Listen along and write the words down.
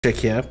check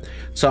here.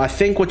 So I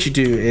think what you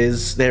do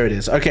is, there it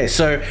is. Okay,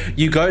 so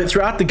you go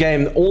throughout the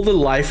game, all the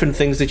life and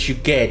things that you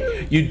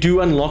get, you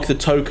do unlock the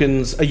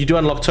tokens, you do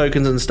unlock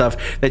tokens and stuff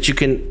that you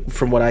can,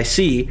 from what I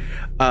see,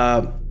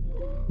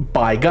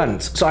 buy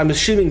guns. So I'm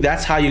assuming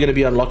that's how you're going to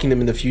be unlocking them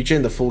in the future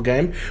in the full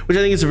game, which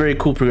I think is a very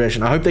cool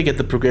progression. I hope they get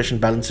the progression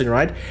balancing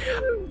right.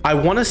 I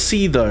want to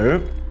see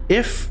though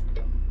if,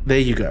 there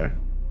you go.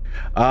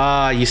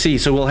 You see,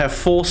 so we'll have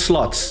 4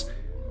 slots.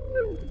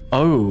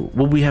 Oh,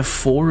 will we have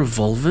 4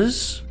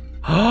 revolvers?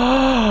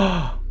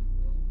 That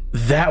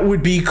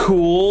would be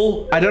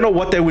cool. I don't know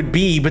what they would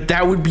be, but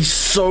that would be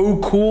so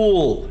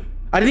cool.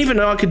 I didn't even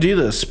know I could do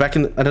this back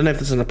in, I don't know if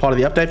this is a part of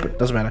the update, but it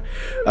doesn't matter.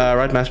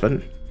 Right mouse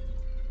button.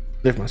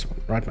 Left mouse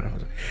button. Right mouse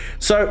button.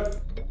 So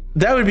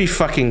that would be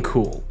fucking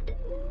cool.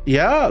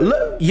 Yeah,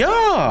 look,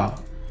 yeah.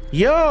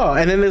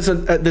 And then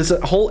there's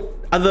a whole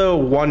other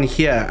one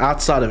here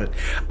outside of it.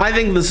 I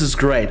think this is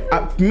great.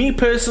 Me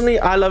personally,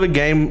 I love a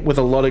game with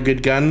a lot of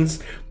good guns.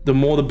 The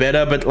more the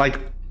better, but like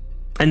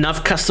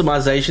enough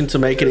customization to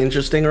make it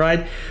interesting,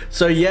 right?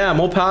 So yeah,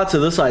 more power to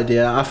this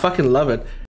idea. I fucking love it.